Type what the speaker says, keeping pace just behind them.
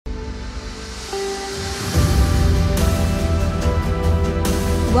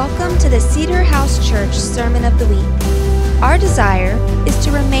Welcome to the Cedar House Church Sermon of the Week. Our desire is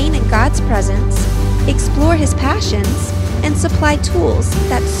to remain in God's presence, explore His passions, and supply tools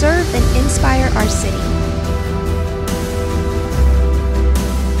that serve and inspire our city.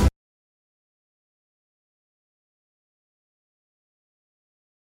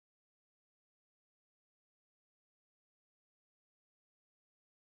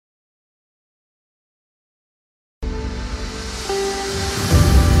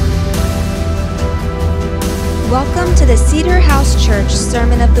 Welcome to the Cedar House Church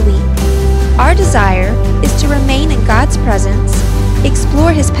Sermon of the Week. Our desire is to remain in God's presence,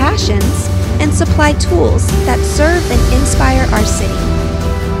 explore His passions, and supply tools that serve and inspire our city.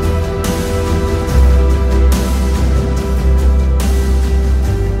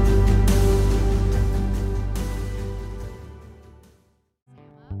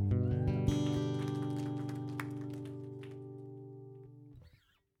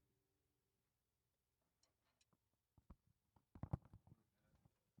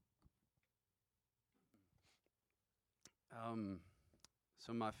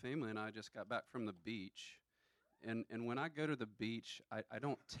 So my family and I just got back from the beach, and when I go to the beach, I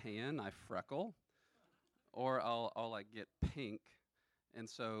don't tan, I freckle, or I'll like get pink, and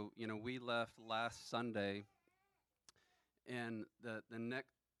so we left last Sunday, and the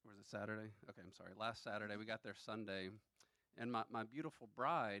next, or was it Saturday? Okay, I'm sorry, last Saturday we got there Sunday, and my beautiful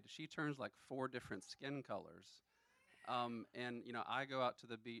bride, she turns like 4 different skin colors. And I go out to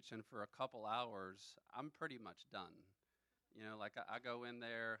the beach, and for a couple hours, I'm pretty much done. Like I go in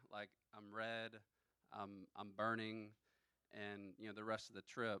there, like I'm red, I'm burning, and the rest of the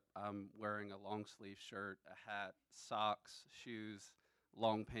trip, I'm wearing a long sleeve shirt, a hat, socks, shoes,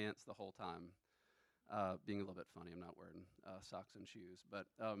 long pants the whole time. Being a little bit funny, I'm not wearing socks and shoes, but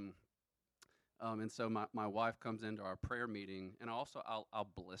and so my wife comes into our prayer meeting, and also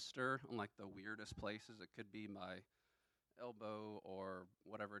I'll blister on like the weirdest places. It could be my elbow or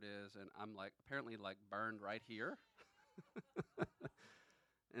whatever it is, and I'm like apparently like burned right here.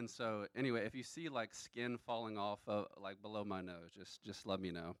 And so anyway, if you see like skin falling off like below my nose, just let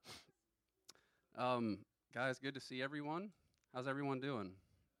me know. Um, Guys, good to see everyone. How's everyone doing?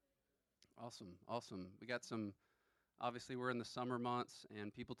 Awesome. We got some. Obviously, we're in the summer months,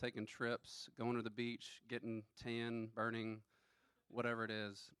 and people taking trips, going to the beach, getting tan, burning, whatever it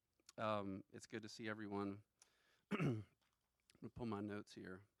is. It's good to see everyone. I'm gonna pull my notes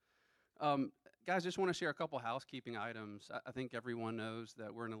here. Guys, just want to share a couple housekeeping items. I think everyone knows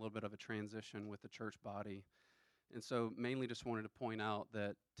that we're in a little bit of a transition with the church body. And so mainly just wanted to point out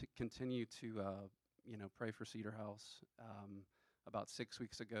that to continue to, pray for Cedar House. About 6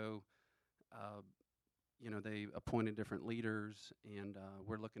 weeks ago, uh, they appointed different leaders, and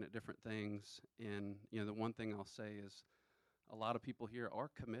we're looking at different things. And, the one thing I'll say is a lot of people here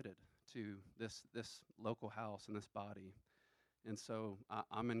are committed to this local house and this body. And so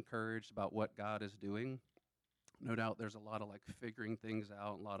I'm encouraged about what God is doing. No doubt there's a lot of like figuring things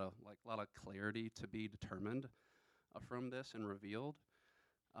out, a lot of clarity to be determined from this and revealed.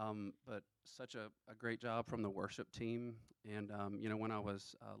 But such a great job from the worship team. And, when I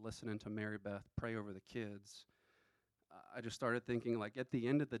was listening to Mary Beth pray over the kids, I just started thinking like at the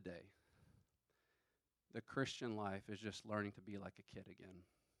end of the day, the Christian life is just learning to be like a kid again.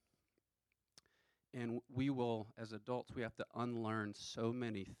 And we will, as adults, we have to unlearn so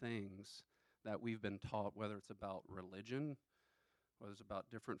many things that we've been taught, whether it's about religion, whether it's about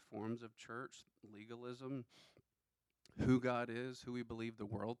different forms of church, legalism, who God is, who we believe the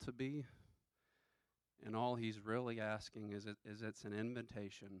world to be. And all He's really asking is it's an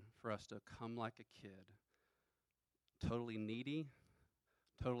invitation for us to come like a kid, totally needy,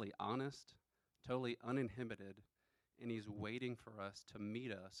 totally honest, totally uninhibited, and He's waiting for us to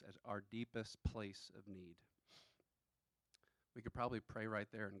meet us at our deepest place of need. We could probably pray right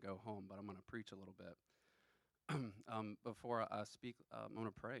there and go home, but I'm going to preach a little bit. Before I speak, I'm going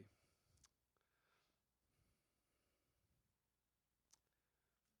to pray.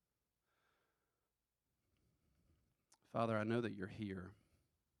 Father, I know that You're here.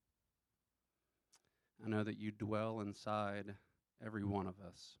 I know that You dwell inside every one of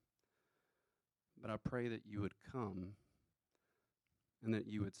us. But I pray that You would come and that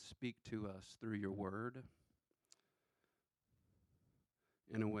You would speak to us through Your word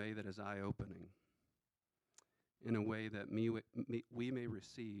in a way that is eye-opening, in a way that we may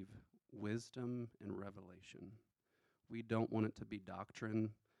receive wisdom and revelation. We don't want it to be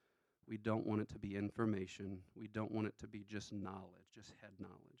doctrine. We don't want it to be information. We don't want it to be just knowledge, just head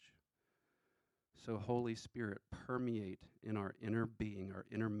knowledge. So Holy Spirit, permeate in our inner being, our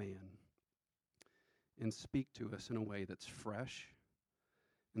inner man, and speak to us in a way that's fresh,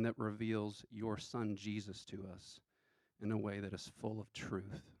 and that reveals your Son Jesus to us in a way that is full of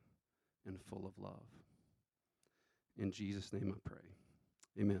truth and full of love. In Jesus' name I pray.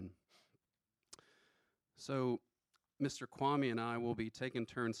 Amen. So, Mr. Kwame and I will be taking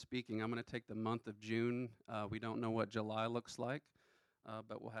turns speaking. I'm going to take the month of June. We don't know what July looks like,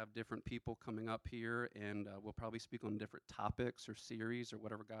 but we'll have different people coming up here, and we'll probably speak on different topics or series or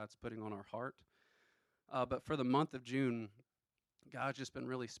whatever God's putting on our heart. But for the month of June, God's just been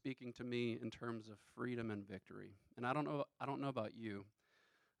really speaking to me in terms of freedom and victory. And I don't know about you.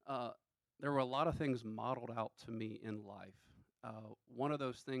 There were a lot of things modeled out to me in life. One of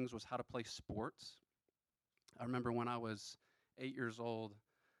those things was how to play sports. I remember when I was 8 years old,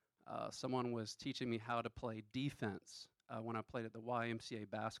 someone was teaching me how to play defense when I played at the YMCA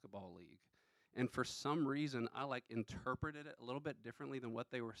basketball league. And for some reason, I interpreted it a little bit differently than what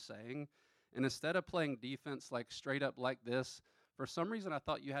they were saying. And instead of playing defense straight up like this, for some reason I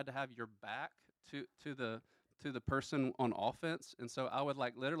thought you had to have your back to the person on offense. And so I would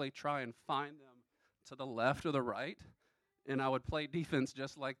literally try and find them to the left or the right, and I would play defense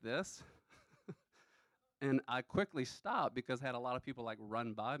just like this. And I quickly stopped because I had a lot of people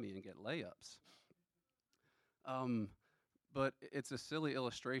run by me and get layups. But it's a silly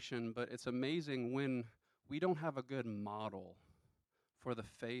illustration, but it's amazing when we don't have a good model for the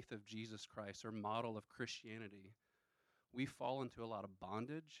faith of Jesus Christ or model of Christianity. We fall into a lot of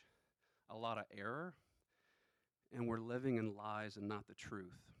bondage, a lot of error, and we're living in lies and not the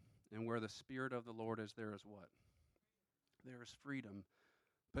truth. And where the Spirit of the Lord is, there is what? There is freedom.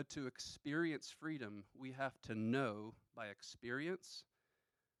 But to experience freedom, we have to know by experience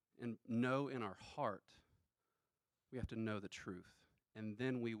and know in our heart. We have to know the truth, and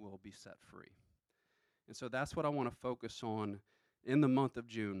then we will be set free. And so that's what I want to focus on in the month of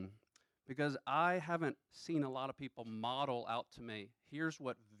June, because I haven't seen a lot of people model out to me, here's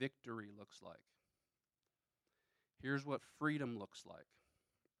what victory looks like. Here's what freedom looks like.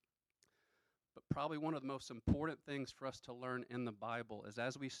 But probably one of the most important things for us to learn in the Bible is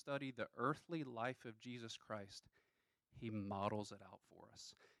as we study the earthly life of Jesus Christ, he models it out for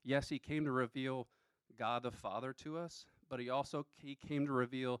us. Yes, he came to reveal God the Father to us, but he came to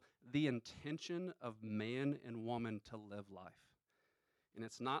reveal the intention of man and woman to live life. And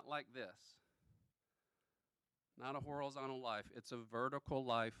it's not like this. Not a horizontal life. It's a vertical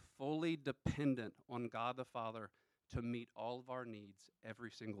life, fully dependent on God the Father to meet all of our needs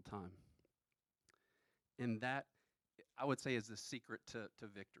every single time. And that, I would say, is the secret to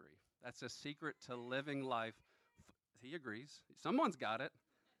victory. That's a secret to living life. He agrees. Someone's got it.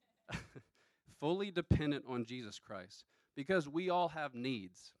 Fully dependent on Jesus Christ. Because we all have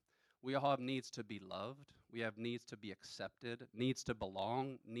needs. We all have needs to be loved. We have needs to be accepted, needs to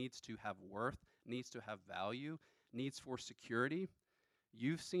belong, needs to have worth, needs to have value, needs for security.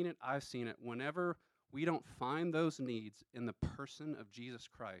 You've seen it. I've seen it. Whenever we don't find those needs in the person of Jesus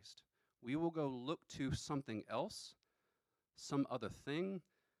Christ, we will go look to something else, some other thing,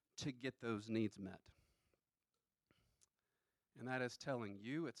 to get those needs met. And that is telling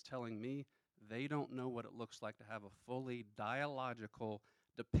you, it's telling me, they don't know what it looks like to have a fully dialogical,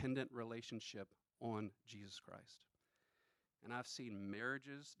 dependent relationship on Jesus Christ. And I've seen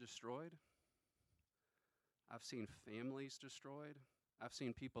marriages destroyed. I've seen families destroyed. I've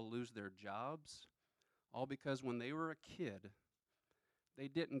seen people lose their jobs, all because when they were a kid, they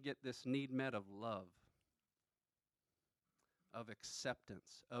didn't get this need met of love, of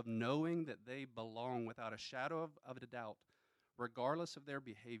acceptance, of knowing that they belong without a shadow of a doubt, regardless of their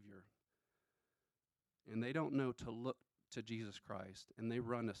behavior. And they don't know to look to Jesus Christ, and they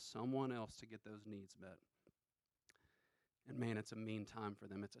run to someone else to get those needs met. And man, it's a mean time for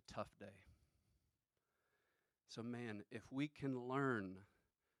them. It's a tough day. So man, if we can learn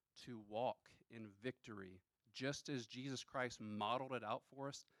to walk in victory, just as Jesus Christ modeled it out for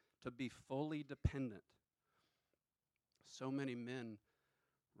us, to be fully dependent. So many men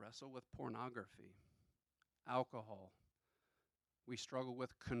wrestle with pornography, alcohol. We struggle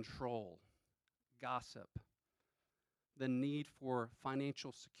with control, gossip, the need for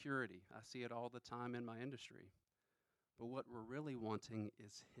financial security. I see it all the time in my industry. But what we're really wanting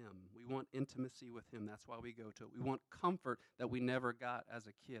is him. We want intimacy with him. That's why we go to it. We want comfort that we never got as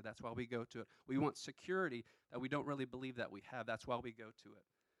a kid. That's why we go to it. We want security that we don't really believe that we have. That's why we go to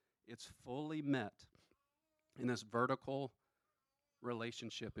it. It's fully met in this vertical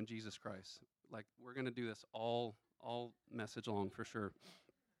relationship in Jesus Christ. We're going to do this all message long for sure.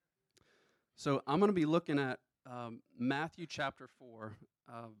 So I'm going to be looking at Matthew chapter 4.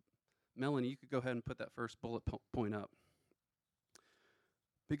 Melanie, you could go ahead and put that first bullet point up.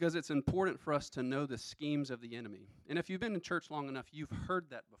 because it's important for us to know the schemes of the enemy. And if you've been in church long enough, you've heard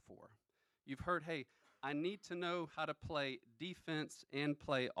that before. You've heard, hey, I need to know how to play defense and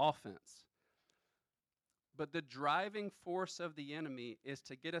play offense. But the driving force of the enemy is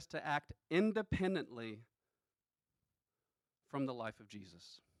to get us to act independently from the life of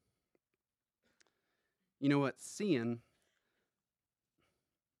Jesus. You know what? Sin,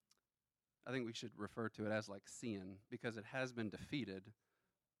 I think we should refer to it as like sin, because it has been defeated.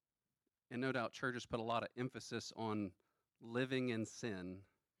 And no doubt churches put a lot of emphasis on living in sin.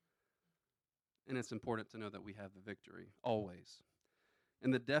 And it's important to know that we have the victory, always.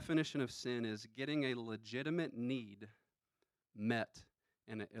 And the definition of sin is getting a legitimate need met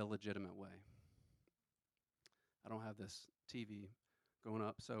in an illegitimate way. I don't have this TV going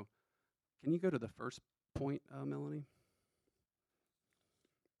up, so can you go to the first point, Melanie?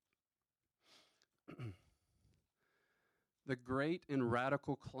 The great and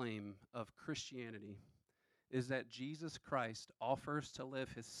radical claim of Christianity is that Jesus Christ offers to live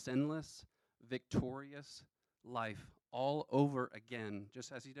his sinless, victorious life all over again,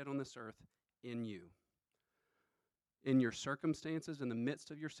 just as he did on this earth, in you. In your circumstances, in the midst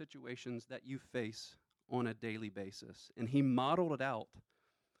of your situations that you face on a daily basis. And he modeled it out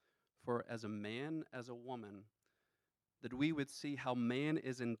for as a man, as a woman, that we would see how man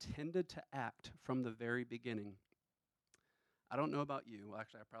is intended to act from the very beginning. I don't know about you,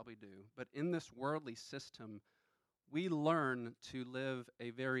 actually I probably do, but in this worldly system, we learn to live a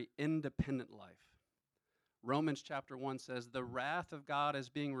very independent life. Romans chapter 1 says, the wrath of God is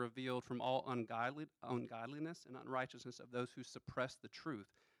being revealed from all ungodliness and unrighteousness of those who suppress the truth.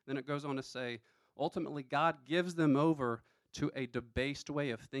 Then it goes on to say, ultimately God gives them over to a debased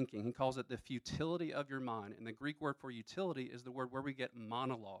way of thinking. He calls it the futility of your mind. And the Greek word for utility is the word where we get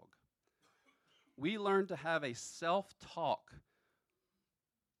monologue. We learn to have a self-talk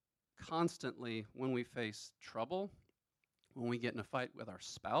constantly when we face trouble, when we get in a fight with our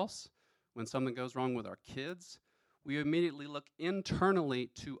spouse, when something goes wrong with our kids. We immediately look internally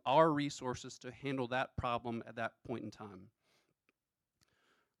to our resources to handle that problem at that point in time,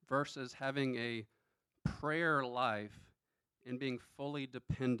 versus having a prayer life and being fully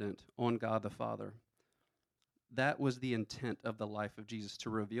dependent on God the Father. That was the intent of the life of Jesus,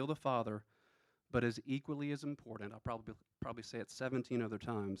 to reveal the Father, but as equally as important, I'll probably say it 17 other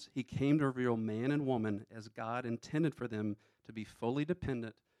times, he came to reveal man and woman as God intended for them to be fully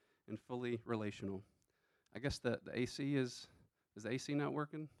dependent and fully relational. I guess the AC is the AC not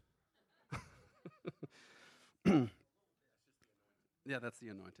working? Yeah, that's the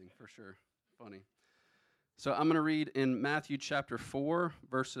anointing, for sure. Funny. So I'm going to read in Matthew chapter 4,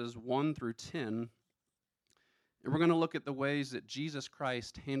 verses 1 through 10, and we're going to look at the ways that Jesus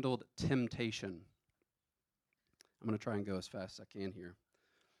Christ handled temptation. I'm going to try and go as fast as I can here.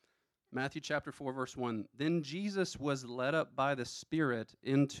 Matthew chapter 4, verse 1, then Jesus was led up by the Spirit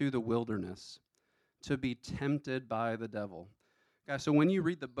into the wilderness to be tempted by the devil. Guys, so when you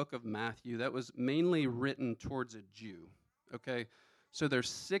read the book of Matthew, that was mainly written towards a Jew, okay? So there's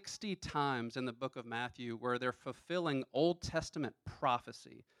 60 times in the book of Matthew where they're fulfilling Old Testament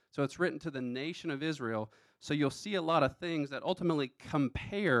prophecy. So it's written to the nation of Israel. So you'll see a lot of things that ultimately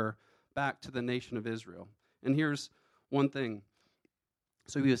compare back to the nation of Israel. And here's one thing.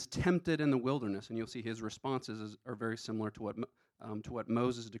 So he was tempted in the wilderness, and you'll see his responses are very similar to what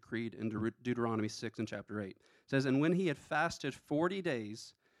Moses decreed in Deuteronomy 6 and chapter 8. It says, and when he had fasted 40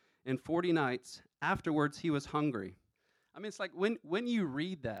 days and 40 nights, afterwards he was hungry. I mean, it's like when you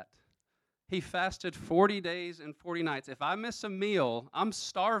read that, he fasted 40 days and 40 nights. If I miss a meal, I'm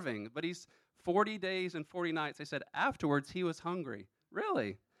starving. But he's 40 days and 40 nights. They said afterwards he was hungry.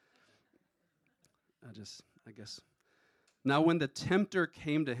 Really? I guess. Now when the tempter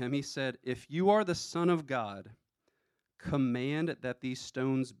came to him, he said, if you are the Son of God, command that these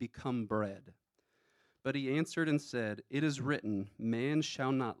stones become bread. But he answered and said, it is written, man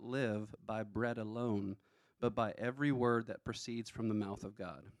shall not live by bread alone, but by every word that proceeds from the mouth of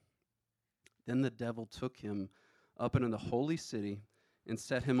God. Then the devil took him up into the holy city and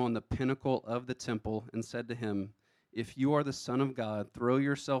set him on the pinnacle of the temple and said to him, if you are the Son of God, throw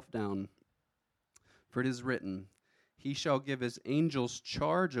yourself down, for it is written, he shall give his angels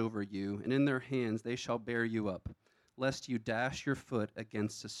charge over you, and in their hands they shall bear you up, lest you dash your foot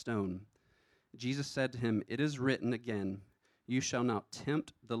against a stone. Jesus said to him, it is written again, you shall not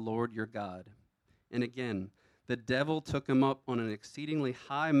tempt the Lord your God. And again, the devil took him up on an exceedingly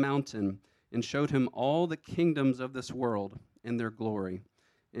high mountain and showed him all the kingdoms of this world and their glory.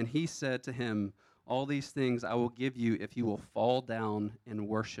 And he said to him, all these things I will give you if you will fall down and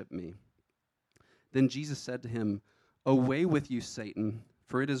worship me. Then Jesus said to him, away with you, Satan,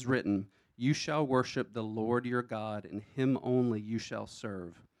 For it is written, you shall worship the Lord your God, and him only you shall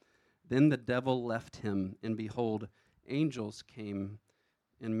serve. Then the devil left him, and behold, angels came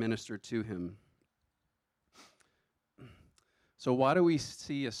and ministered to him. So why do we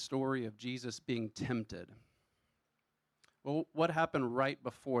see a story of Jesus being tempted? Well, what happened right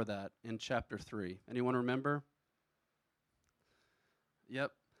before that in chapter 3? Anyone remember?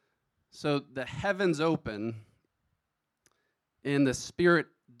 Yep. So the heavens open, and the Spirit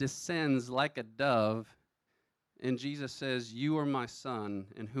descends like a dove, and Jesus says, you are my Son,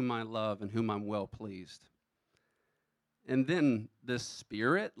 in whom I love, and whom I'm well pleased. And then the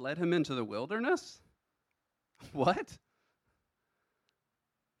Spirit led him into the wilderness? What?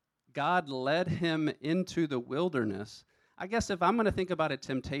 God led him into the wilderness. I guess if I'm going to think about a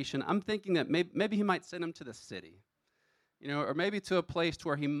temptation, I'm thinking that maybe he might send him to the city, or maybe to a place to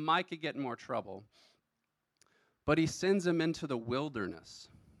where he might could get in more trouble. But he sends him into the wilderness.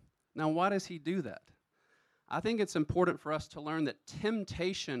 Now, why does he do that? I think it's important for us to learn that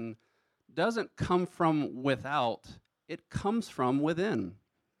temptation doesn't come from without, it comes from within.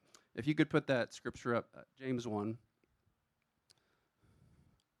 If you could put that scripture up, James 1.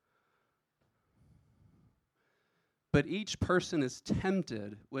 But each person is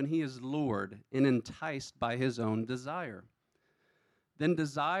tempted when he is lured and enticed by his own desire. Then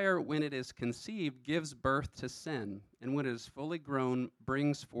desire, when it is conceived, gives birth to sin, and when it is fully grown,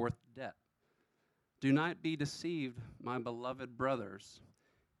 brings forth death. Do not be deceived, my beloved brothers.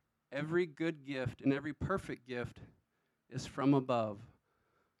 Every good gift and every perfect gift is from above,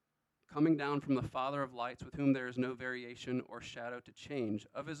 coming down from the Father of lights, with whom there is no variation or shadow to change.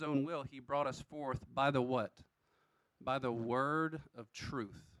 Of his own will he brought us forth by the what? By the word of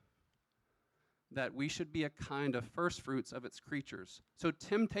truth, that we should be a kind of first fruits of its creatures. So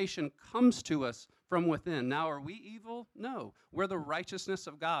temptation comes to us from within. Now, are we evil? No. We're the righteousness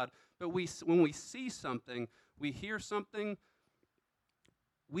of God. But when we see something, we hear something,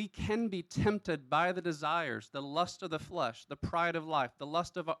 we can be tempted by the desires, the lust of the flesh, the pride of life, the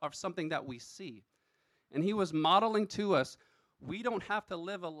lust of something that we see. And he was modeling to us, we don't have to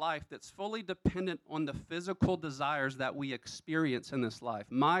live a life that's fully dependent on the physical desires that we experience in this life.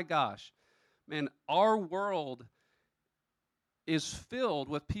 My gosh, man, our world is filled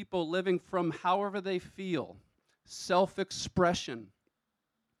with people living from however they feel, self-expression.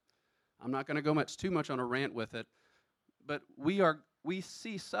 I'm not going to go too much on a rant with it, but we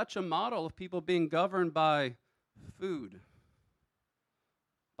see such a model of people being governed by food,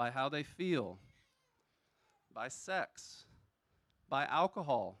 by how they feel, by sex, by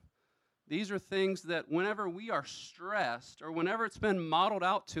alcohol. These are things that whenever we are stressed or whenever it's been modeled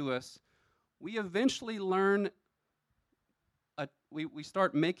out to us, we eventually learn, we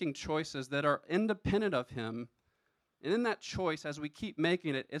start making choices that are independent of him. And in that choice, as we keep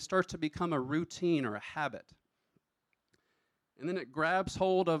making it, it starts to become a routine or a habit. And then it grabs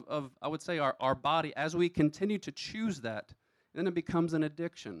hold of I would say, our body as we continue to choose that. And then it becomes an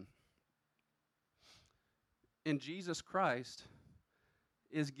addiction. In Jesus Christ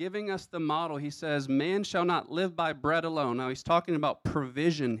is giving us the model. He says, man shall not live by bread alone. Now he's talking about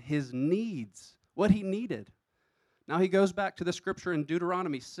provision, his needs, what he needed. Now he goes back to the scripture in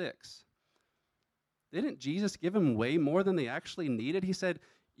Deuteronomy 6. Didn't Jesus give him way more than they actually needed? He said,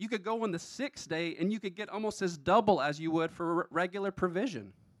 you could go on the 6th day and you could get almost as double as you would for regular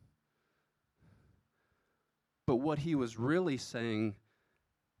provision. But what he was really saying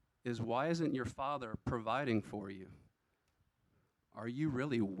is, why isn't your Father providing for you? Are you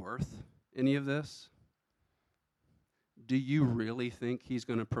really worth any of this? Do you really think he's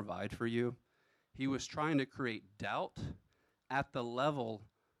going to provide for you? He was trying to create doubt at the level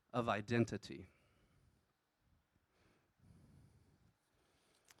of identity.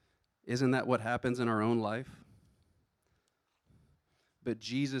 Isn't that what happens in our own life? But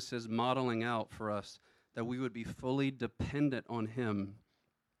Jesus is modeling out for us that we would be fully dependent on him,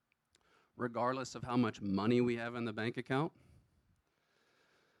 regardless of how much money we have in the bank account,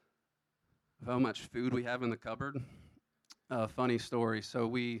 of how much food we have in the cupboard. Funny story. So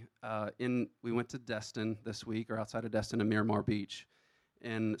we went to Destin this week, or outside of Destin, to Miramar Beach.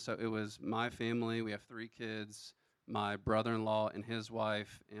 And so it was my family. We have 3 kids, my brother-in-law and his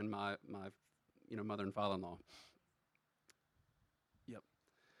wife, and my mother and father-in-law. Yep.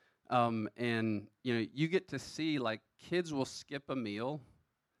 And you get to see, like, kids will skip a meal,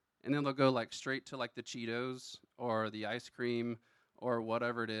 and then they'll go like straight to like the Cheetos or the ice cream or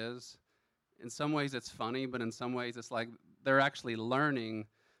whatever it is. In some ways it's funny, but in some ways it's like they're actually learning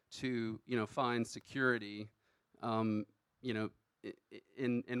to, find security, in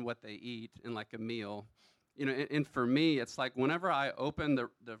what they eat in like a meal. and for me, it's like whenever I open the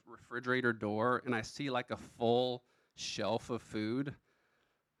refrigerator door and I see like a full shelf of food,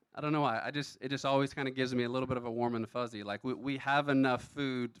 I don't know why. It just always kind of gives me a little bit of a warm and fuzzy. Like we have enough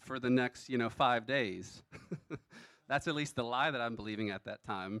food for the next 5 days. That's at least the lie that I'm believing at that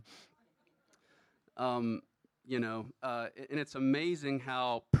time. And it's amazing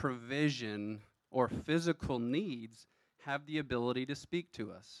how provision or physical needs have the ability to speak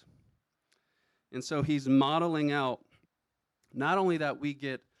to us. And so he's modeling out not only that we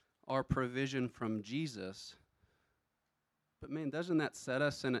get our provision from Jesus, but man, doesn't that set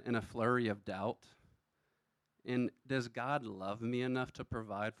us in a flurry of doubt? And does God love me enough to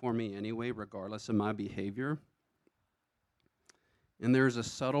provide for me anyway, regardless of my behavior? And there's a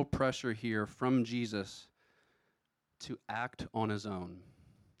subtle pressure here from Jesus to act on his own.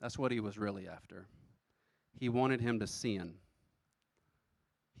 That's what he was really after. He wanted him to sin.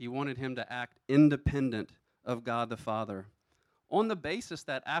 He wanted him to act independent of God the Father, on the basis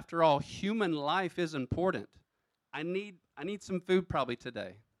that, after all, human life is important. I need some food probably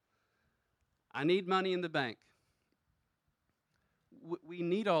today. I need money in the bank. We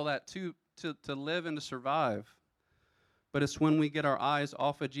need all that to live and to survive. But it's when we get our eyes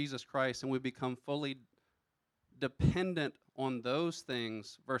off of Jesus Christ and we become fully dependent on those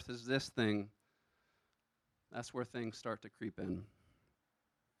things versus this thing, that's where things start to creep in.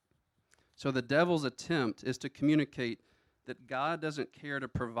 So the devil's attempt is to communicate that God doesn't care to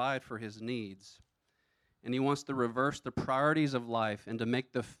provide for his needs, and he wants to reverse the priorities of life and to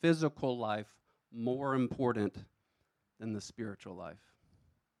make the physical life more important than the spiritual life.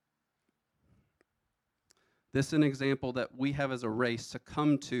 This is an example that we have as a race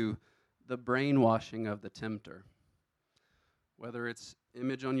succumb to the brainwashing of the tempter. Whether it's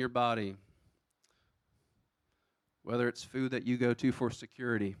image on your body, whether it's food that you go to for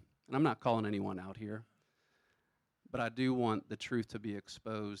security. And I'm not calling anyone out here, but I do want the truth to be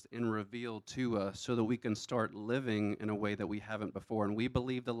exposed and revealed to us so that we can start living in a way that we haven't before. And we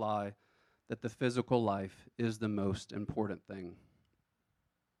believe the lie that the physical life is the most important thing.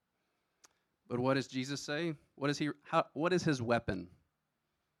 But what does Jesus say? What is his weapon?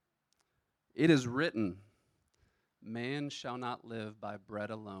 It is written, man shall not live by bread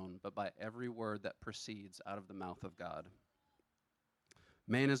alone, but by every word that proceeds out of the mouth of God.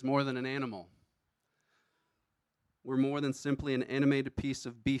 Man is more than an animal. We're more than simply an animated piece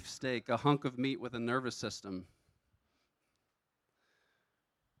of beef steak, a hunk of meat with a nervous system.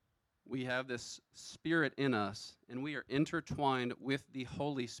 We have this spirit in us, and we are intertwined with the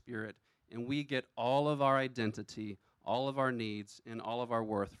Holy Spirit, and we get all of our identity, all of our needs, and all of our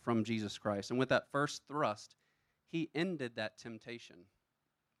worth from Jesus Christ. And with that first thrust, he ended that temptation.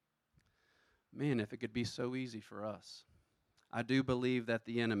 Man, if it could be so easy for us. I do believe that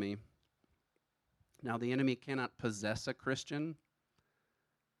the enemy cannot possess a Christian.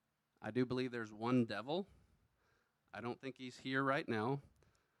 I do believe there's one devil. I don't think he's here right now.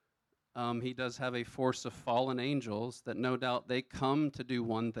 He does have a force of fallen angels that no doubt they come to do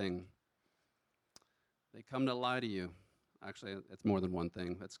one thing. They come to lie to you. Actually, it's more than one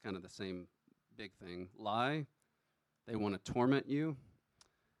thing. That's kind of the same big thing. Lie. They want to torment you.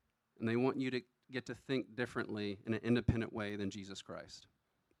 And they want you to get to think differently in an independent way than Jesus Christ.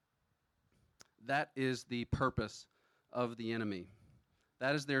 That is the purpose of the enemy.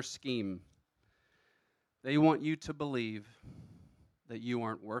 That is their scheme. They want you to believe that you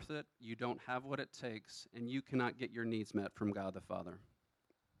aren't worth it, you don't have what it takes, and you cannot get your needs met from God the Father.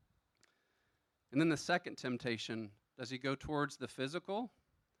 And then the second temptation, does he go towards the physical?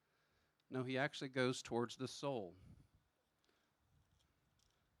 No, he actually goes towards the soul.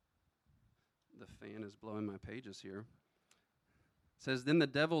 The fan is blowing my pages here. It says, then the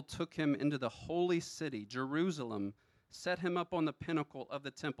devil took him into the holy city, Jerusalem, set him up on the pinnacle of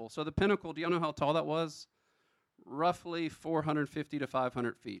the temple. So the pinnacle, do you know how tall that was? Roughly 450 to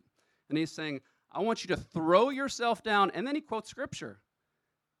 500 feet. And he's saying, I want you to throw yourself down. And then he quotes scripture.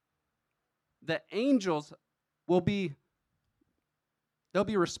 The angels they'll be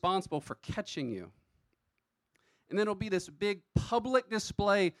responsible for catching you. And then it'll be this big public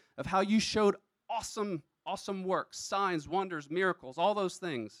display of how you showed awesome works, signs, wonders, miracles, all those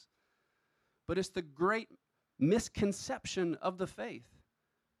things. But it's the great misconception of the faith.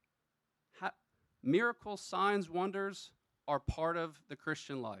 Miracles, signs, wonders are part of the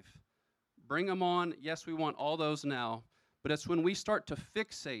Christian life. Bring them on. Yes, we want all those now. But it's when we start to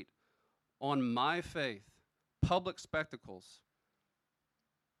fixate on my faith, public spectacles,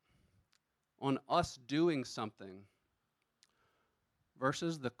 on us doing something,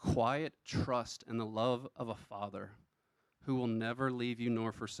 versus the quiet trust and the love of a Father who will never leave you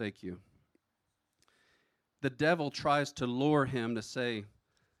nor forsake you. the devil tries to lure him to say,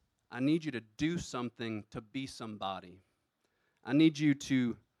 I need you to do something to be somebody. I need you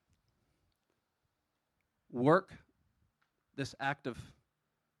to work this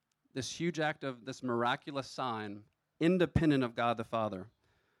huge act of this miraculous sign, independent of God the Father.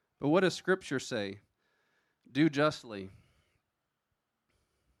 But what does Scripture say? Do justly,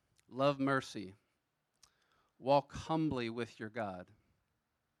 love mercy, walk humbly with your God.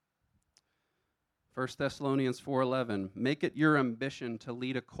 1 Thessalonians 4:11, make it your ambition to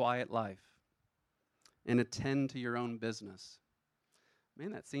lead a quiet life and attend to your own business.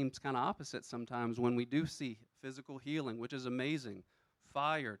 Man, that seems kind of opposite sometimes when we do see physical healing, which is amazing.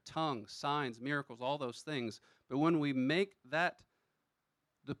 Fire, tongues, signs, miracles, all those things. But when we make that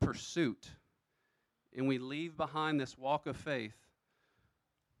the pursuit and we leave behind this walk of faith,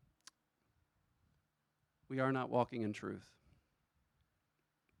 we are not walking in truth.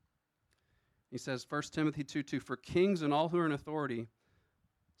 He says, 1 Timothy 2:2, for kings and all who are in authority,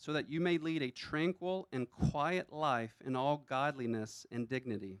 so that you may lead a tranquil and quiet life in all godliness and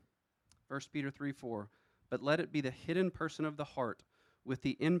dignity. 1 Peter 3:4, but let it be the hidden person of the heart with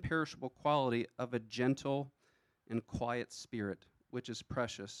the imperishable quality of a gentle and quiet spirit, which is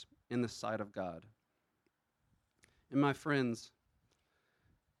precious in the sight of God. And my friends,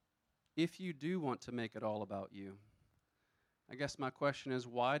 if you do want to make it all about you, I guess my question is,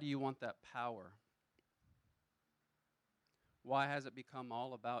 why do you want that power? Why has it become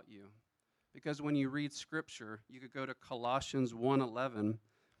all about you? Because when you read Scripture, you could go to Colossians 1:11.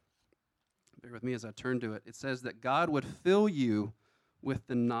 Bear with me as I turn to it. It says that God would fill you with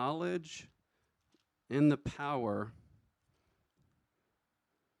the knowledge and the power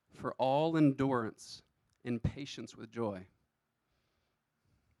for all endurance and patience with joy.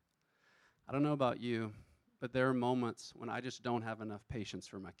 I don't know about you, but there are moments when I just don't have enough patience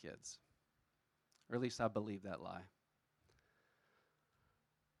for my kids. Or at least I believe that lie.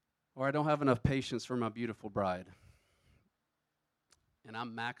 Or I don't have enough patience for my beautiful bride. And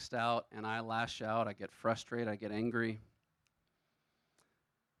I'm maxed out, and I lash out, I get frustrated, I get angry.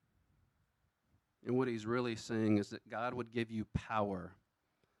 And what he's really saying is that God would give you power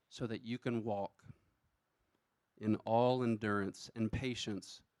so that you can walk in all endurance and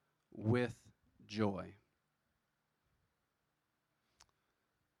patience with joy.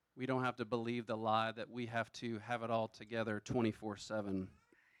 We don't have to believe the lie that we have to have it all together 24/7.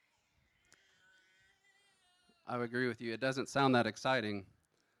 I would agree with you. It doesn't sound that exciting,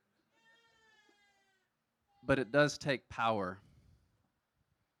 but it does take power.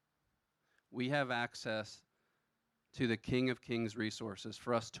 We have access to the King of Kings resources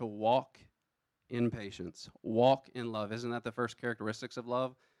for us to walk in patience, walk in love. Isn't that the first characteristics of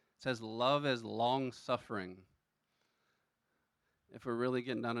love? It says love is long-suffering. If we're really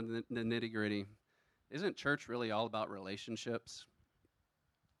getting down to the nitty-gritty, isn't church really all about relationships?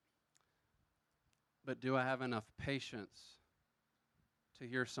 But do I have enough patience to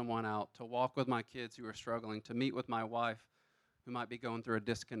hear someone out, to walk with my kids who are struggling, to meet with my wife who might be going through a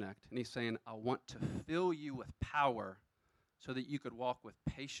disconnect? And he's saying, I want to fill you with power so that you could walk with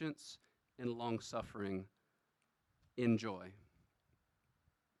patience and long-suffering in joy.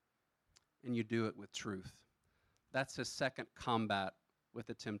 And you do it with truth. That's his second combat with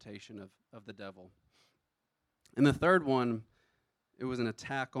the temptation of the devil. And the third one, it was an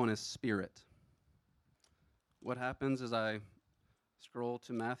attack on his spirit. What happens as I scroll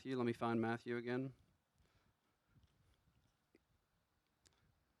to Matthew? Let me find Matthew again.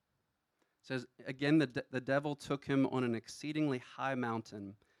 It says, again, the devil took him on an exceedingly high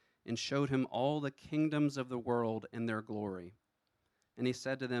mountain and showed him all the kingdoms of the world and their glory. And he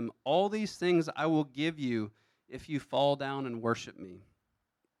said to them, all these things I will give you if you fall down and worship me.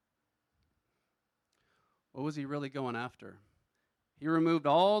 What was he really going after? He removed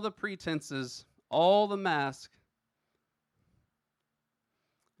all the pretenses, all the mask,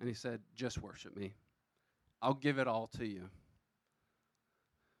 and he said, just worship me. I'll give it all to you.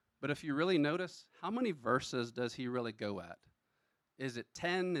 But if you really notice, how many verses does he really go at? Is it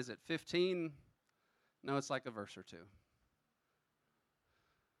 10? Is it 15? No, it's like a verse or two.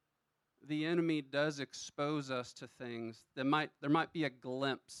 The enemy does expose us to things that there might be a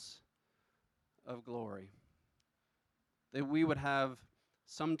glimpse of glory. That we would have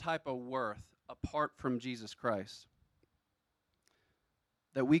some type of worth apart from Jesus Christ.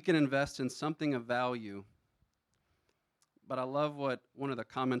 That we can invest in something of value. But I love what one of the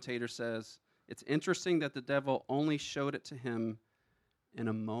commentators says. It's interesting that the devil only showed it to him in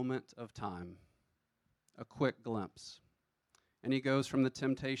a moment of time. A quick glimpse. And he goes from the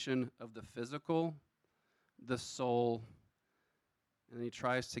temptation of the physical, the soul, and he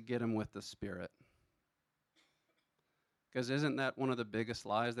tries to get him with the spirit. Because isn't that one of the biggest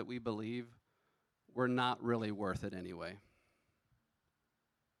lies that we believe? We're not really worth it anyway.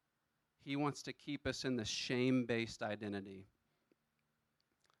 He wants to keep us in the shame-based identity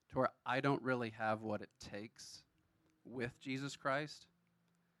to where I don't really have what it takes with Jesus Christ.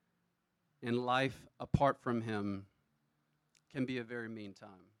 And life apart from him can be a very mean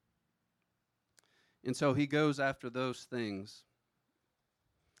time. And so he goes after those things.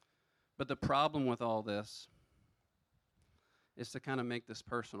 But the problem with all this is to kind of make this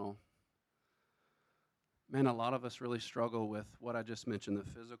personal. Man, a lot of us really struggle with what I just mentioned,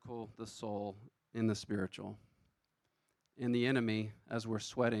 the physical, the soul, and the spiritual. And the enemy, as we're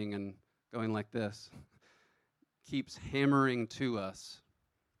sweating and going like this, keeps hammering to us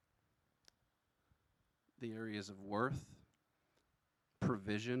the areas of worth,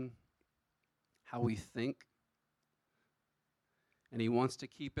 provision, how we think. And he wants to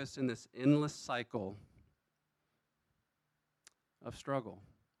keep us in this endless cycle of struggle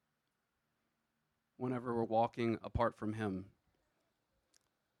whenever we're walking apart from him.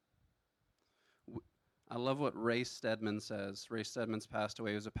 I love what Ray Stedman says. Ray Stedman's passed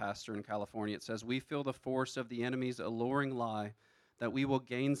away. He was a pastor in California. It says, "We feel the force of the enemy's alluring lie that we will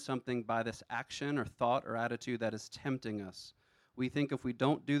gain something by this action or thought or attitude that is tempting us. We think if we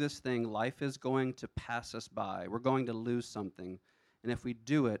don't do this thing, life is going to pass us by. We're going to lose something. And if we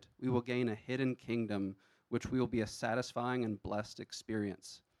do it, we will gain a hidden kingdom, which will be a satisfying and blessed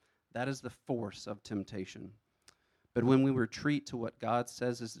experience." That is the force of temptation. But when we retreat to what God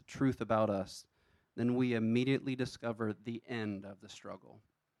says is the truth about us, then we immediately discover the end of the struggle.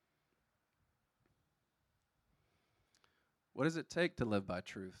 What does it take to live by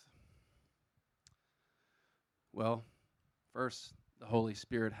truth? Well, first, the Holy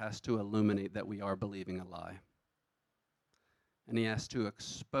Spirit has to illuminate that we are believing a lie. And he has to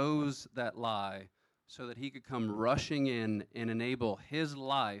expose that lie so that he could come rushing in and enable his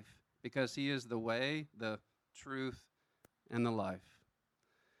life, because he is the way, the truth, and the life.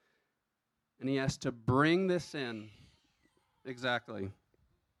 And he has to bring this in. Exactly.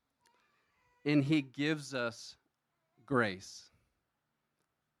 And he gives us grace.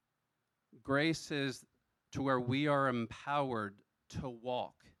 Grace is to where we are empowered to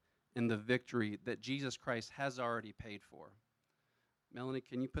walk in the victory that Jesus Christ has already paid for. Melanie,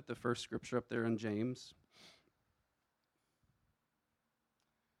 can you put the first scripture up there in James?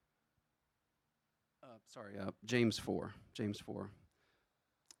 James 4. James 4.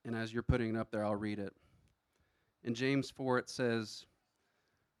 And as you're putting it up there, I'll read it. In James 4, it says,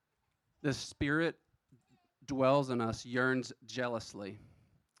 "The Spirit dwells in us, yearns jealously,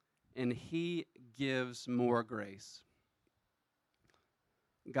 and he gives more grace.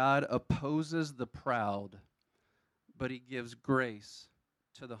 God opposes the proud, but he gives grace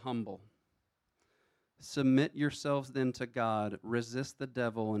to the humble. Submit yourselves then to God, resist the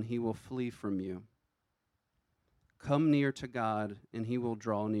devil, and he will flee from you. Come near to God, and he will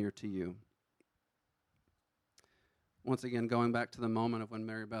draw near to you." Once again, going back to the moment of when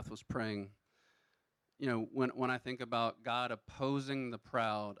Mary Beth was praying, you know, when I think about God opposing the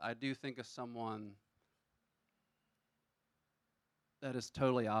proud, I do think of someone that is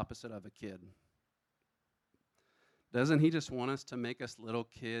totally opposite of a kid. Doesn't he just want us to make us little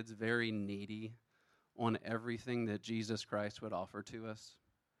kids very needy on everything that Jesus Christ would offer to us?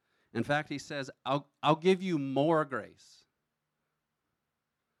 In fact, he says, I'll give you more grace.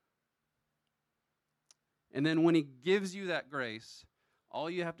 And then when he gives you that grace, all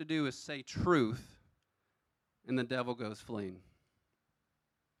you have to do is say truth, and the devil goes fleeing.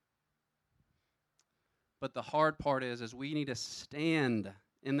 But the hard part is we need to stand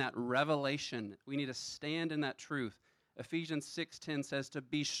in that revelation. We need to stand in that truth. Ephesians 6:10 says to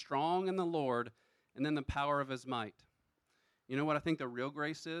be strong in the Lord and then the power of his might. You know what I think the real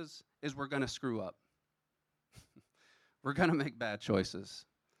grace is we're going to screw up. We're going to make bad choices.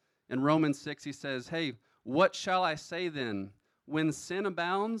 In Romans 6, he says, hey, what shall I say then? When sin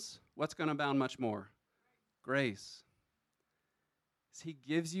abounds, what's going to abound much more? Grace. He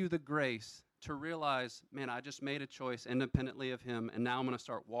gives you the grace to realize, man, I just made a choice independently of him, and now I'm going to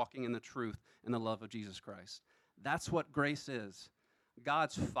start walking in the truth and the love of Jesus Christ. That's what grace is.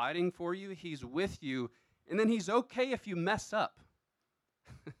 God's fighting for you. He's with you. And then he's okay if you mess up.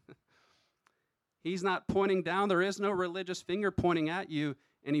 He's not pointing down. There is no religious finger pointing at you.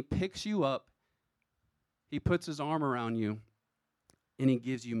 And he picks you up. He puts his arm around you. And he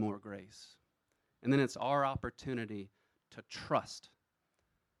gives you more grace. And then it's our opportunity to trust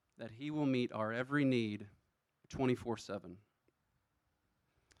that he will meet our every need 24/7.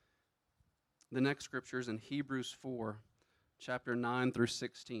 The next scripture is in Hebrews 4, chapter 9 through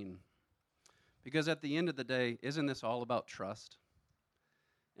 16. Because at the end of the day, isn't this all about trust?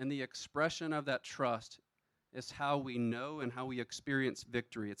 And the expression of that trust is how we know and how we experience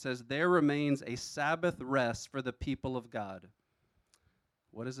victory. It says, there remains a Sabbath rest for the people of God.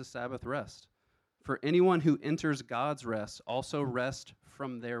 What is a Sabbath rest? For anyone who enters God's rest also rest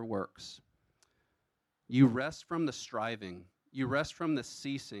from their works. You rest from the striving. You rest from the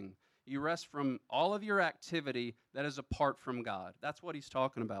ceasing. You rest from all of your activity that is apart from God. That's what he's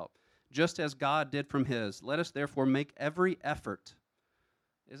talking about. Just as God did from his, let us therefore make every effort.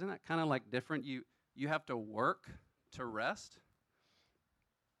 Isn't that kind of like different? You have to work to rest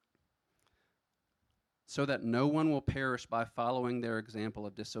so that no one will perish by following their example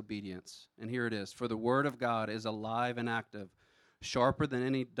of disobedience. And here it is. For the word of God is alive and active, sharper than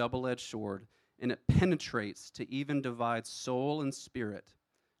any double-edged sword, and it penetrates to even divide soul and spirit,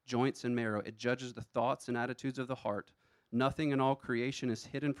 joints and marrow. It judges the thoughts and attitudes of the heart. Nothing in all creation is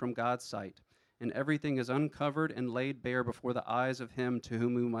hidden from God's sight, and everything is uncovered and laid bare before the eyes of him to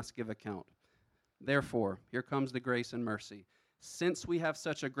whom we must give account. Therefore, here comes the grace and mercy. Since we have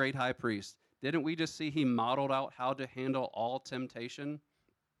such a great high priest, didn't we just see he modeled out how to handle all temptation?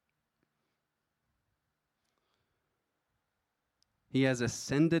 He has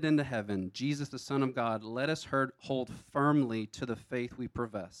ascended into heaven, Jesus the Son of God. Let us hold firmly to the faith we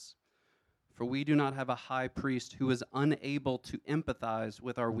profess. For we do not have a high priest who is unable to empathize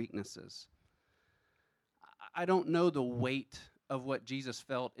with our weaknesses. I don't know the weight of what Jesus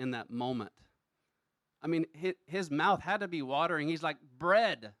felt in that moment. I mean, his mouth had to be watering. He's like,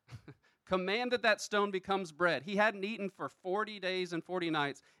 bread. Command that stone becomes bread. He hadn't eaten for 40 days and 40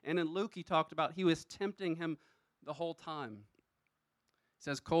 nights. And in Luke, he talked about he was tempting him the whole time. It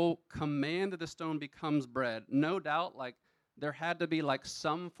says, Cole, command that the stone becomes bread. No doubt, like, there had to be like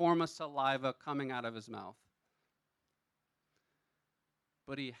some form of saliva coming out of his mouth.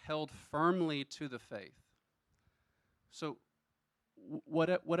 But he held firmly to the faith. So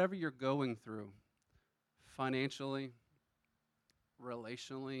whatever you're going through, financially,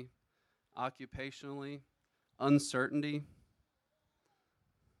 relationally, occupationally, uncertainty,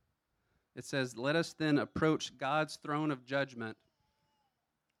 it says, let us then approach God's throne of judgment.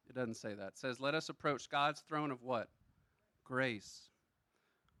 It doesn't say that. It says, let us approach God's throne of what? Grace.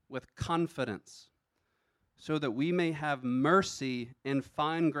 With confidence, so that we may have mercy and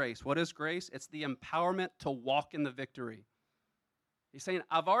find grace. What is grace? It's the empowerment to walk in the victory. He's saying,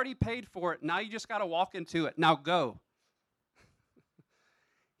 I've already paid for it. Now you just got to walk into it. Now go.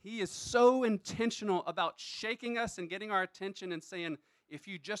 He is so intentional about shaking us and getting our attention and saying, if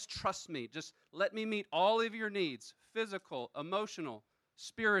you just trust me, just let me meet all of your needs, physical, emotional,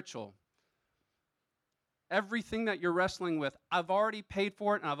 spiritual. Everything that you're wrestling with, I've already paid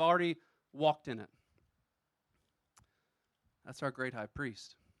for it and I've already walked in it. That's our great high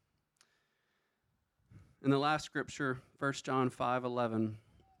priest. In the last scripture, 1 John 5:11,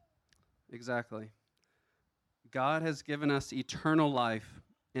 exactly. God has given us eternal life,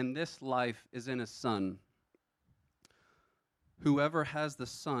 and this life is in his Son. Whoever has the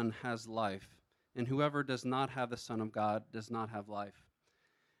Son has life, and whoever does not have the Son of God does not have life.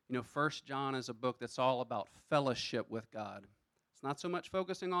 You know, 1 John is a book that's all about fellowship with God. It's not so much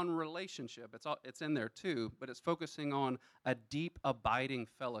focusing on relationship. It's in there too, but it's focusing on a deep, abiding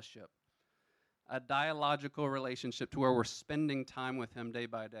fellowship, a dialogical relationship to where we're spending time with him day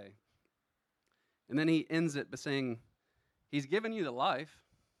by day. And then he ends it by saying, he's given you the life.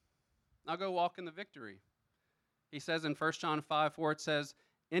 Now go walk in the victory. He says in 1 John 5:4, it says,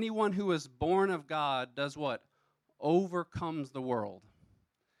 anyone who is born of God does what? Overcomes the world.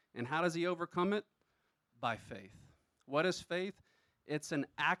 And how does he overcome it? By faith. What is faith? It's an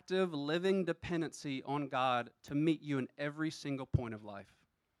active, living dependency on God to meet you in every single point of life.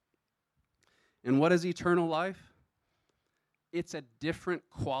 And what is eternal life? It's a different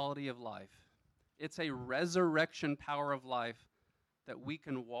quality of life. It's a resurrection power of life that we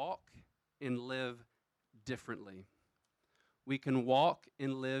can walk and live differently. We can walk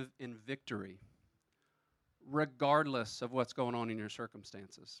and live in victory, regardless of what's going on in your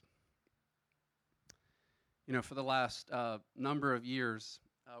circumstances. You know, for the last number of years,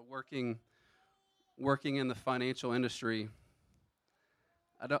 working in the financial industry,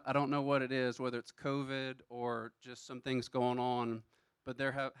 I don't know what it is, whether it's COVID or just some things going on, but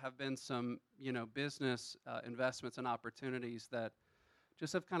there have been some, business investments and opportunities that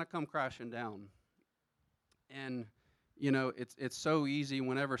just have kind of come crashing down. And, it's so easy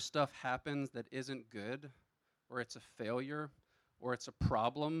whenever stuff happens that isn't good, or it's a failure, or it's a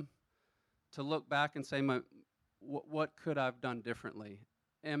problem, to look back and say, what could I have done differently?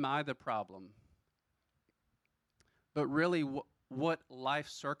 Am I the problem? But really, what life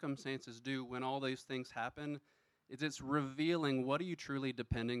circumstances do when all those things happen is it's revealing what are you truly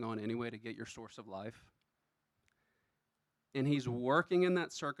depending on anyway to get your source of life. And he's working in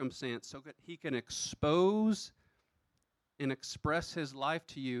that circumstance so that he can expose and express his life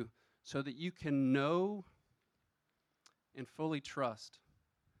to you so that you can know and fully trust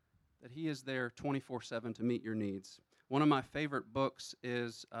that he is there 24/7 to meet your needs. One of my favorite books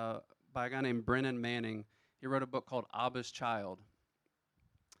is by a guy named Brennan Manning. He wrote a book called Abba's Child.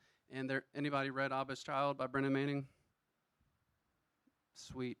 And anybody read Abba's Child by Brennan Manning?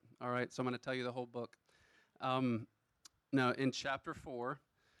 Sweet. All right, so I'm going to tell you the whole book. In chapter 4,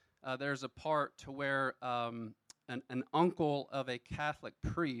 there's a part to where an uncle of a Catholic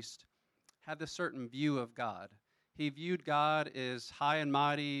priest had this certain view of God. He viewed God as high and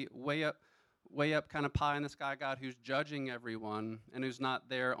mighty, way up kind of pie in the sky God who's judging everyone and who's not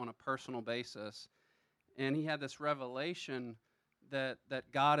there on a personal basis. And he had this revelation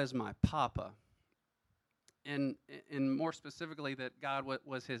that God is my papa. And more specifically, that God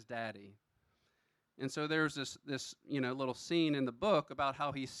was his daddy. And so there's this little scene in the book about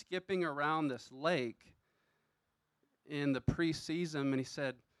how he's skipping around this lake, and the priest sees him, and he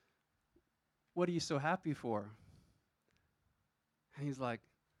said, "What are you so happy for?" And he's like,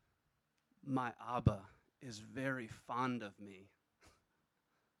 "My Abba is very fond of me.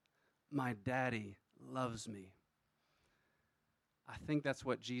 My daddy loves me." I think that's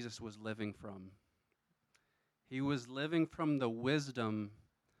what Jesus was living from. He was living from the wisdom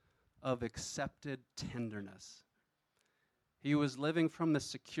of accepted tenderness. He was living from the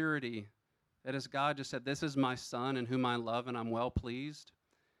security that as God just said, "This is my son in whom I love and I'm well pleased."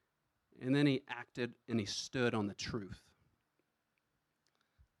 And then he acted and he stood on the truth.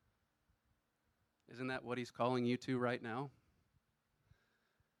 Isn't that what he's calling you to right now?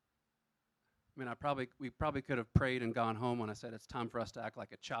 I mean, we probably could have prayed and gone home when I said it's time for us to act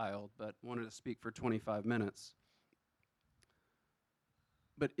like a child, but wanted to speak for 25 minutes.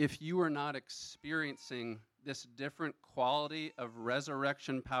 But if you are not experiencing this different quality of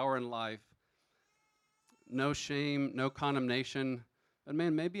resurrection power in life, no shame, no condemnation, but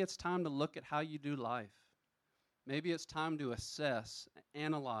man, maybe it's time to look at how you do life. Maybe it's time to assess,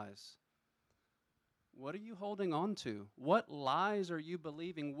 analyze. What are you holding on to? What lies are you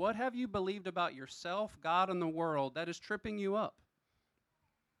believing? What have you believed about yourself, God, and the world that is tripping you up?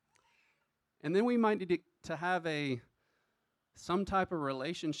 And then we might need to have some type of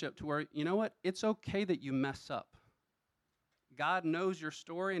relationship to where, you know what, it's okay that you mess up. God knows your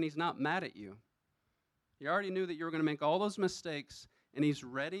story, and he's not mad at you. He already knew that you were going to make all those mistakes, and he's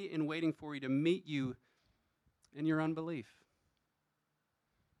ready and waiting for you to meet you in your unbelief.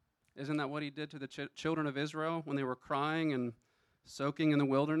 Isn't that what he did to the children of Israel when they were crying and soaking in the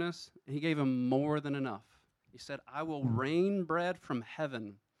wilderness? He gave them more than enough. He said, "I will rain bread from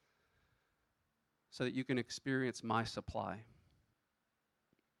heaven so that you can experience my supply."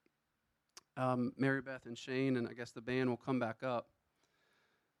 Mary Beth and Shane, and I guess the band will come back up.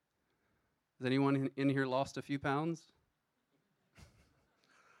 Has anyone in here lost a few pounds?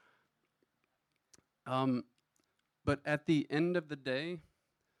 But at the end of the day,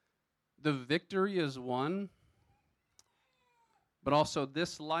 the victory is won, but also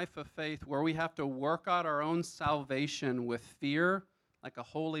this life of faith where we have to work out our own salvation with fear, like a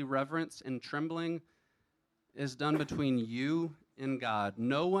holy reverence and trembling, is done between you and God.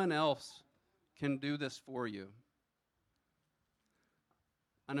 No one else can do this for you.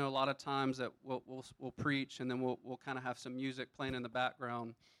 I know a lot of times that we'll preach and then we'll kind of have some music playing in the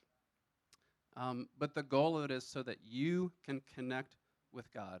background. But the goal of it is so that you can connect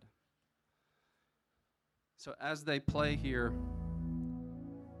with God. So as they play here,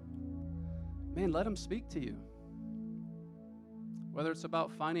 man, let them speak to you. Whether it's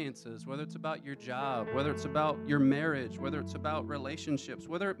about finances, whether it's about your job, whether it's about your marriage, whether it's about relationships,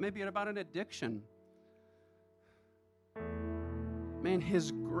 whether it may be about an addiction. Man,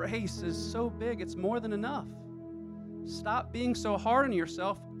 his grace is so big, it's more than enough. Stop being so hard on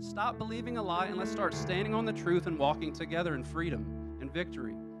yourself. Stop believing a lie, and let's start standing on the truth and walking together in freedom and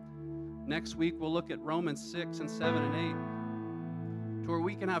victory. Next week, we'll look at Romans 6 and 7 and 8, to where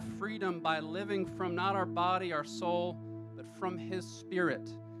we can have freedom by living from not our body, our soul, but from his spirit.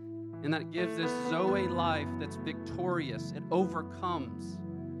 And that gives this Zoe life that's victorious. It overcomes,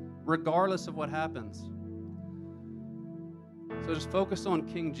 regardless of what happens. So just focus on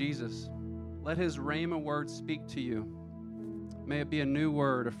King Jesus. Let his rhema word speak to you. May it be a new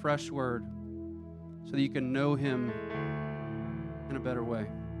word, a fresh word, so that you can know him in a better way.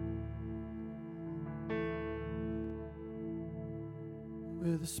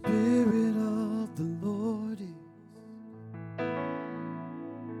 Where the Spirit of the Lord is,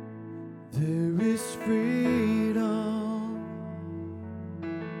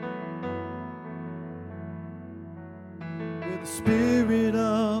 the Spirit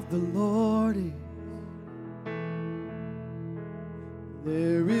of the Lord is,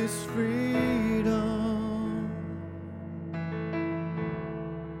 there is freedom.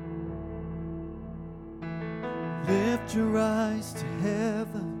 Lift your eyes to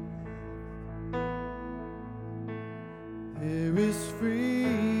heaven, there is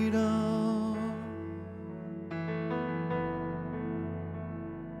freedom.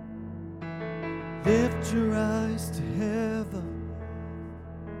 Lift your eyes to heaven,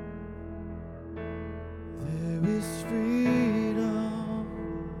 there is freedom.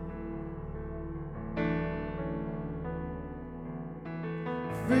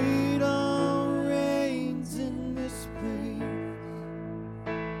 Freedom reigns in this place.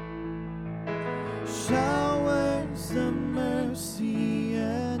 Showers of mercy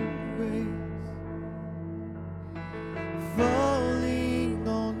and grace falling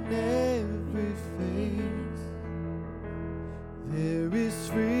on every face. There is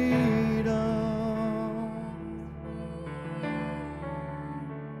freedom.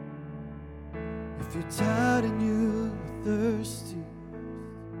 If you're tired and you're thirsty,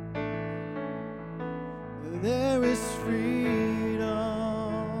 there is freedom.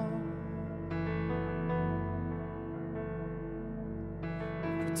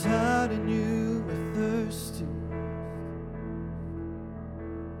 If you're tired and you are thirsty,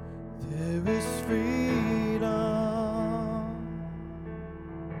 there is freedom.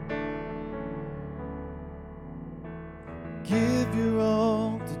 Give your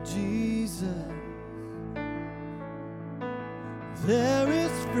all to Jesus. There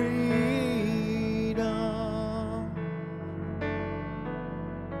is freedom.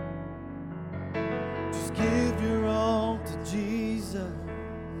 Just give your all to Jesus.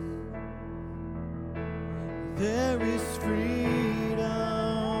 There is freedom.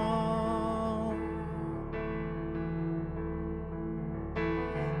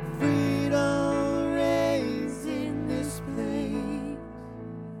 Freedom reigns in this place.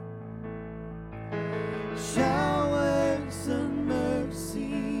 Showers of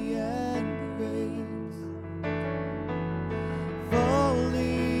mercy and grace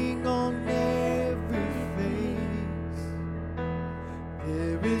falling on every face.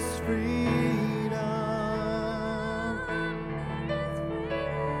 There is freedom.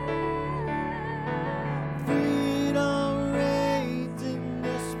 Freedom reigns in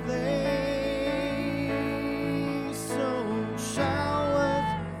this place. So showers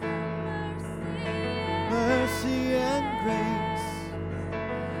mercy and grace,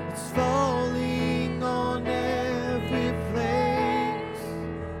 it's falling on every place.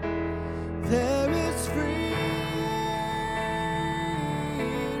 There is freedom.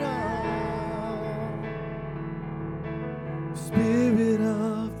 Spirit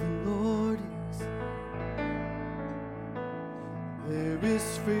of the Lord is, there is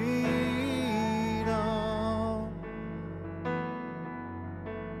freedom.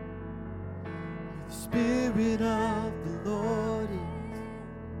 The Spirit of the Lord is,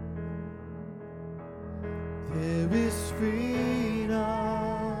 there is freedom.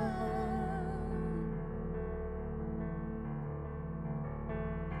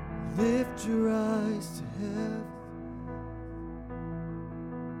 Lift your eyes to heaven,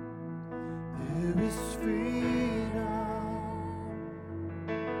 there is freedom.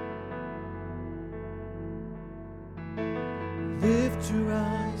 Lift your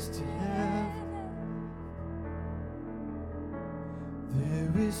eyes to heaven,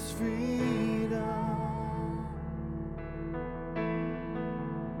 there is freedom.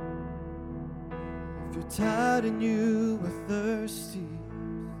 If you're tired and you are thirsty,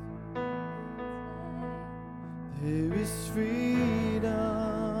 there is freedom.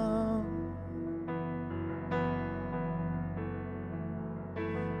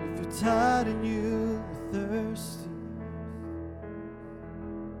 If you're tired and you are thirsty,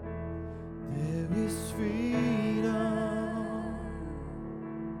 there is freedom.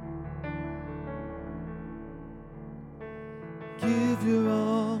 Give your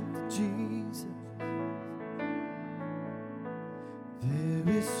all to Jesus. There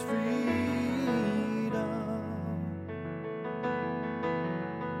is freedom.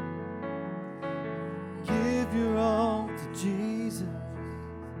 Give your all to Jesus.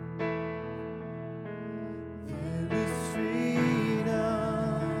 There is freedom.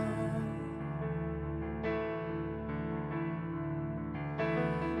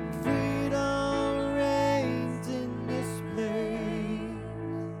 Freedom reigns in this place.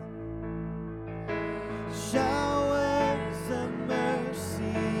 Showers of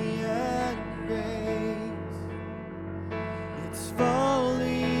mercy and grace, it's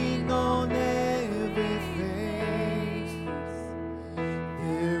falling on every face.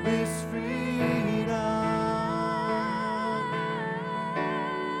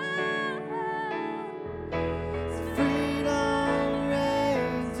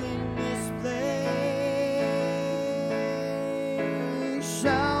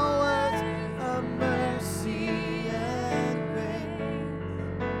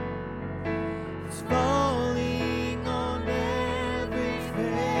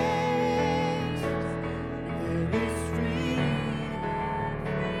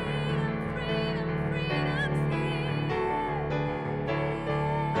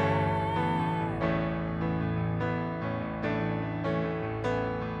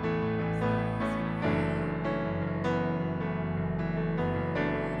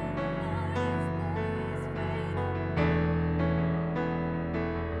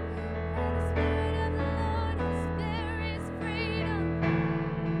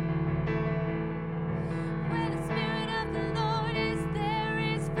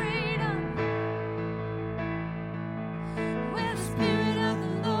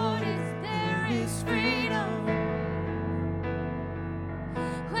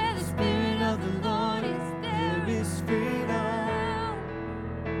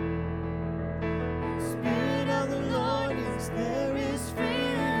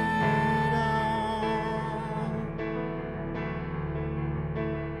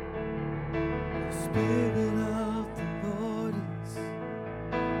 Spirit of the Lord is.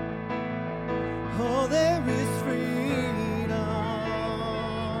 Oh, there is freedom.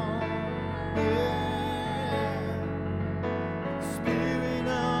 Yeah. Spirit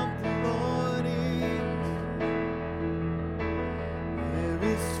of the Lord is. There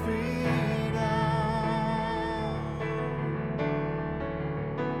is freedom.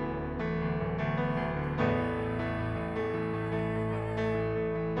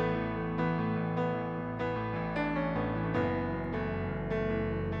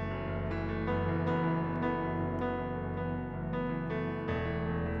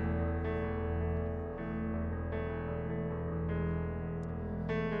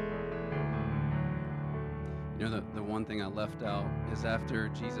 You know, the one thing I left out is after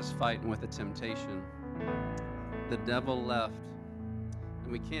Jesus fighting with the temptation, the devil left,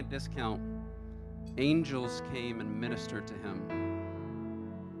 and we can't discount, angels came and ministered to him.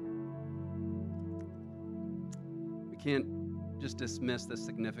 We can't just dismiss the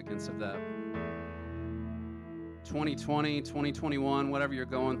significance of that. 2020, 2021, whatever you're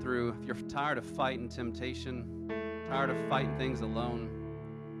going through, if you're tired of fighting temptation, tired of fighting things alone,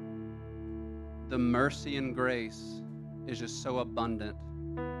 the mercy and grace is just so abundant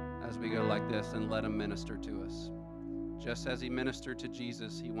as we go like this and let him minister to us. Just as he ministered to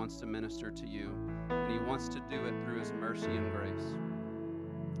Jesus, he wants to minister to you, and he wants to do it through his mercy and grace.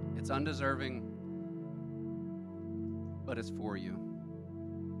 It's undeserving, but it's for you.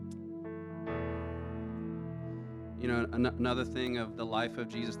 You know, another thing of the life of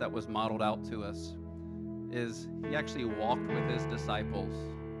Jesus that was modeled out to us is he actually walked with his disciples.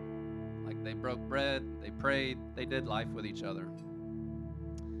 Like, they broke bread, they prayed, they did life with each other.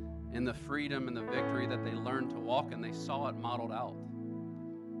 And the freedom and the victory that they learned to walk in, they saw it modeled out.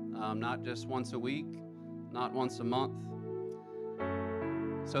 Not just once a week, not once a month.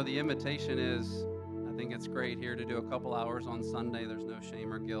 So the invitation is, I think it's great here to do a couple hours on Sunday. There's no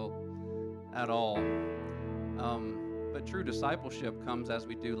shame or guilt at all. But true discipleship comes as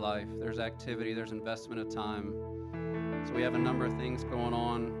we do life. There's activity, there's investment of time. So we have a number of things going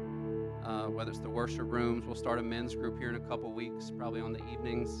on. Whether it's the worship rooms, we'll start a men's group here in a couple weeks, probably on the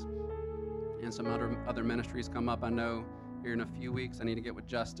evenings, and some other ministries come up. I know here in a few weeks I need to get with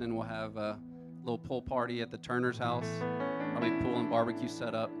Justin. We'll have a little pool party at the Turner's house, probably pool and barbecue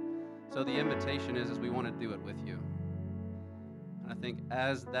set up. So the invitation is we want to do it with you. And I think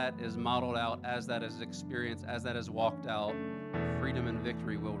as that is modeled out, as that is experienced, as that is walked out, freedom and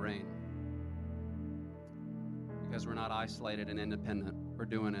victory will reign. Because we're not isolated and independent. We're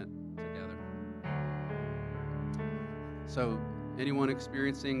doing it together. So anyone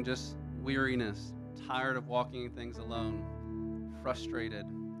experiencing just weariness, tired of walking things alone, frustrated,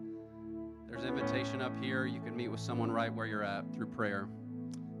 there's invitation up here. You can meet with someone right where you're at through prayer.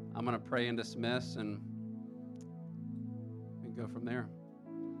 I'm going to pray and dismiss, and we can go from there.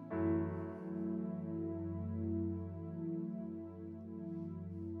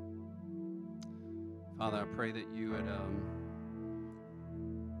 Father, I pray that you would,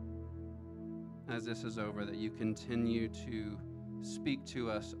 as this is over, that you continue to speak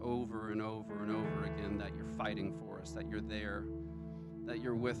to us over and over and over again, that you're fighting for us, that you're there, that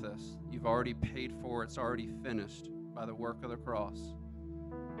you're with us. You've already paid for it. It's already finished by the work of the cross.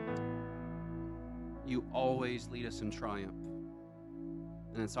 You always lead us in triumph.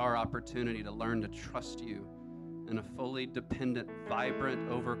 And it's our opportunity to learn to trust you in a fully dependent, vibrant,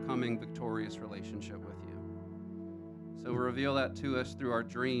 overcoming, victorious relationship with you. So reveal that to us through our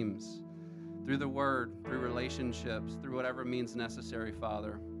dreams, through the word, through relationships, through whatever means necessary,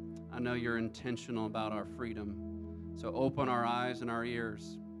 Father. I know you're intentional about our freedom. So open our eyes and our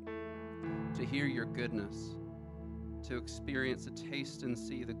ears to hear your goodness, to experience, to taste and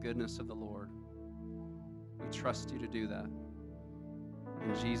see the goodness of the Lord. We trust you to do that.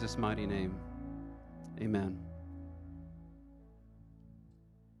 In Jesus' mighty name, amen.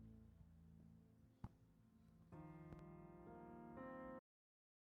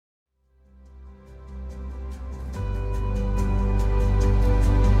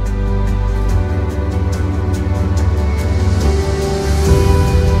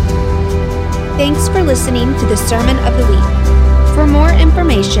 Thanks for listening to the Sermon of the Week. For more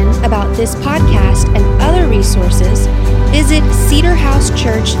information about this podcast and other resources, visit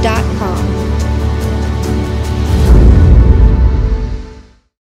cedarhousechurch.com.